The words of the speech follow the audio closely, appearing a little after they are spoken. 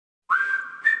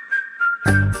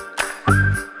Hello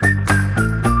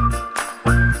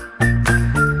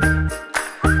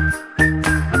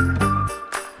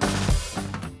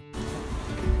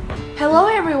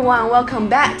everyone, welcome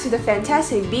back to the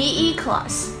fantastic BE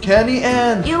class. Kenny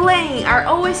and Elaine are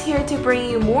always here to bring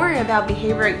you more about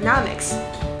behavior economics.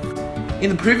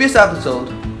 In the previous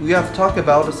episode, we have talked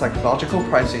about the psychological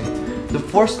pricing, the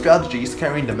 4 strategies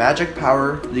carrying the magic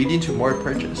power leading to more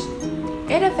purchase.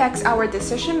 It affects our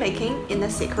decision making in a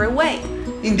secret way.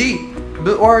 Indeed,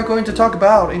 but what are we going to talk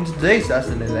about in today's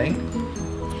lesson, Elaine?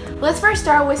 Let's first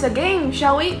start with a game,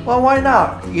 shall we? Well, why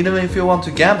not? Even if you want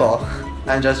to gamble.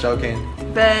 I'm just joking.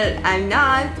 But I'm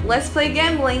not. Let's play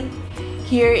gambling.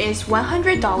 Here is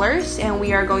 $100 and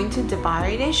we are going to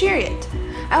divide and share it.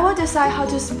 I will decide how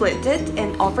to split it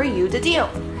and offer you the deal.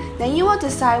 Then you will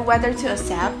decide whether to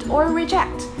accept or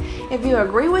reject. If you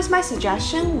agree with my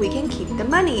suggestion, we can keep the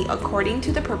money according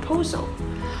to the proposal.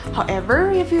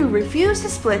 However, if you refuse the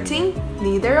splitting,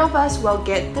 neither of us will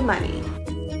get the money.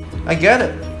 I get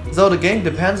it. Though the game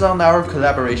depends on our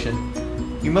collaboration.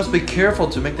 You must be careful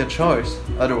to make the choice,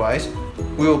 otherwise,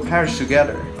 we will perish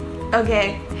together.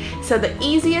 Okay, so the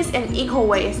easiest and equal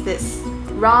way is this.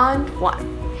 Round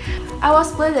 1. I will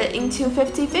split it into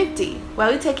 50-50.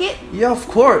 Will you take it? Yeah, of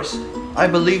course. I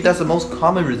believe that's the most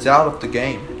common result of the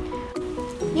game.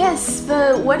 Yes,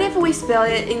 but what if we split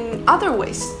it in other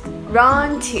ways?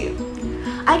 Round 2.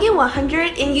 I get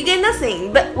 100 and you get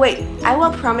nothing. But wait, I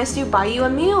will promise to buy you a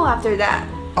meal after that.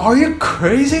 Are you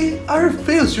crazy? I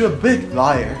refuse, you're a big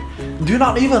liar. Do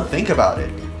not even think about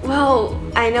it. Well,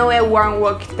 I know it won't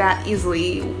work that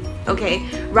easily. Okay,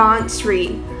 round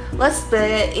 3. Let's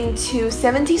split it into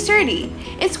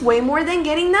 70-30. It's way more than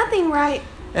getting nothing, right?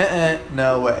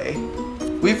 No way.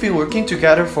 We've been working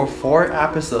together for 4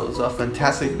 episodes of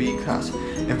Fantastic B Class,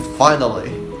 and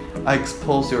finally, I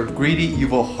expose your greedy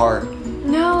evil heart.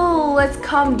 No, let's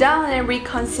calm down and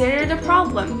reconsider the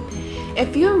problem.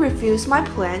 If you refuse my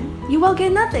plan, you will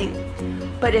get nothing.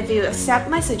 But if you accept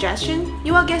my suggestion,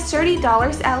 you will get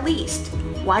 $30 at least.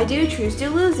 Why do you choose to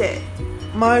lose it?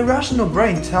 My rational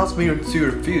brain tells me to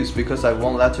refuse because I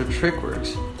won't let your trick work.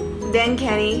 Then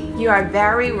Kenny, you are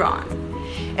very wrong.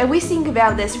 If we think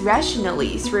about this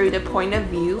rationally through the point of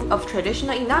view of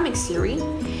traditional economics theory,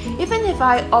 even if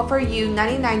I offer you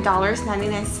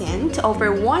 $99.99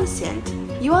 over 1 cent,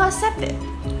 you will accept it.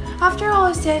 After all,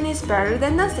 a cent is better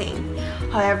than nothing.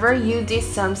 However, you did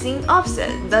something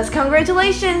opposite. Thus,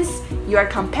 congratulations! You are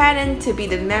competent to be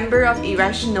the member of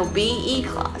Irrational BE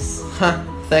class.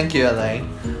 Thank you, Elaine.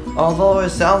 Although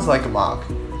it sounds like a mock.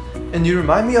 And you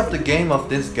remind me of the game of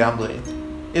this gambling.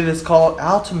 It is called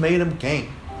Ultimatum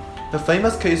game, the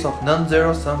famous case of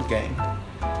non-zero sum game.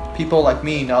 People like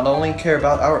me not only care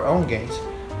about our own gains,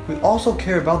 we also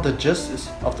care about the justice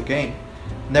of the game,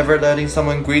 never letting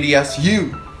someone greedy as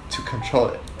you to control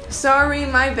it. Sorry,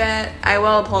 my bad. I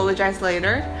will apologize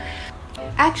later.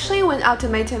 Actually, when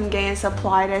Ultimatum game is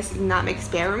applied as economic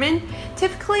experiment,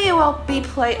 typically it will be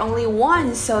played only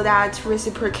once so that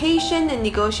reciprocation and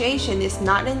negotiation is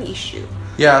not an issue.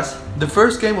 Yes, the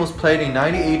first game was played in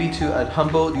 1982 at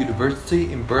Humboldt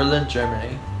University in Berlin,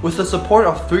 Germany. With the support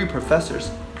of 3 professors,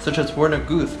 such as Werner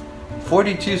Guth,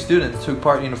 42 students took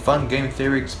part in a fun game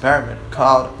theory experiment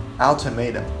called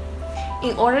Ultimatum.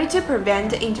 In order to prevent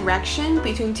the interaction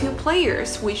between 2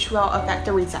 players which will affect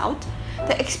the result,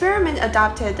 the experiment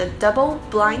adopted the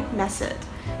double-blind method.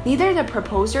 Neither the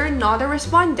proposer nor the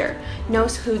responder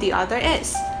knows who the other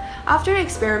is. After the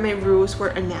experiment rules were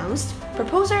announced,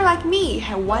 proposer like me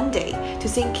had 1 day to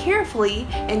think carefully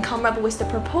and come up with the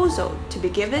proposal to be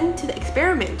given to the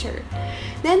experimenter.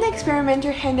 Then the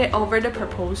experimenter handed over the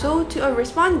proposal to a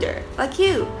responder, like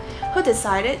you, who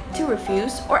decided to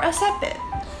refuse or accept it.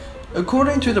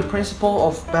 According to the principle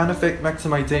of benefit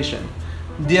maximization,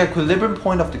 the equilibrium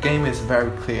point of the game is very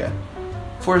clear.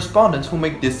 For respondents who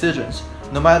make decisions,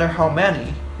 no matter how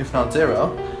many, if not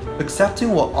 0,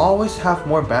 accepting will always have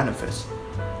more benefits.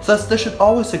 Thus, they should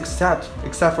always accept,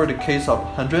 except for the case of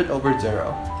 100 over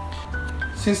 0.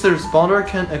 Since the responder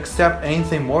can accept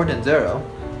anything more than 0,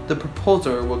 the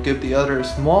proposer will give the other a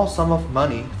small sum of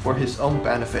money for his own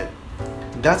benefit.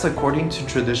 That's according to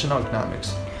traditional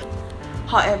economics.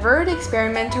 However, the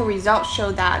experimental results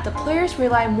show that the players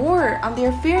rely more on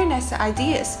their fairness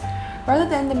ideas rather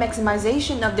than the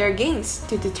maximization of their gains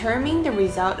to determine the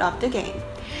result of the game.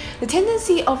 The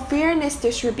tendency of fairness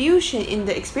distribution in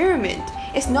the experiment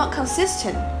is not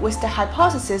consistent with the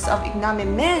hypothesis of economic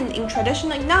men in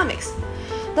traditional economics.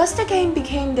 Thus, the game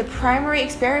became the primary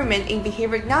experiment in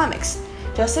behavior economics,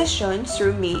 just as shown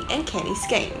through me and Kenny's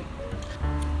game.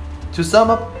 To sum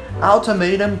up,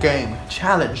 Ultimatum game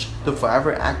challenged the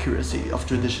forever accuracy of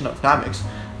traditional economics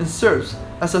and serves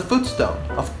as a footstone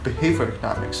of behavioral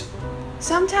economics.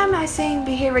 Sometimes I think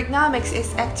behavior economics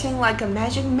is acting like a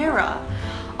magic mirror.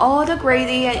 All the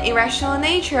greedy and irrational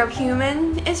nature of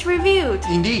human is revealed.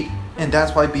 Indeed, and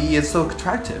that's why BE is so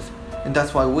attractive. And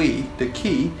that's why we, the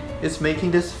key, is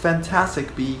making this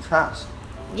fantastic BE class.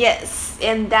 Yes,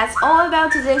 and that's all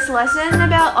about today's lesson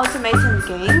about Ultimatum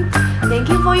game. Thank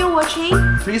you for your watching.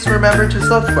 Please remember to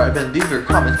subscribe and leave your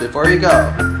comments before you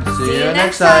go. See you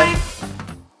next time.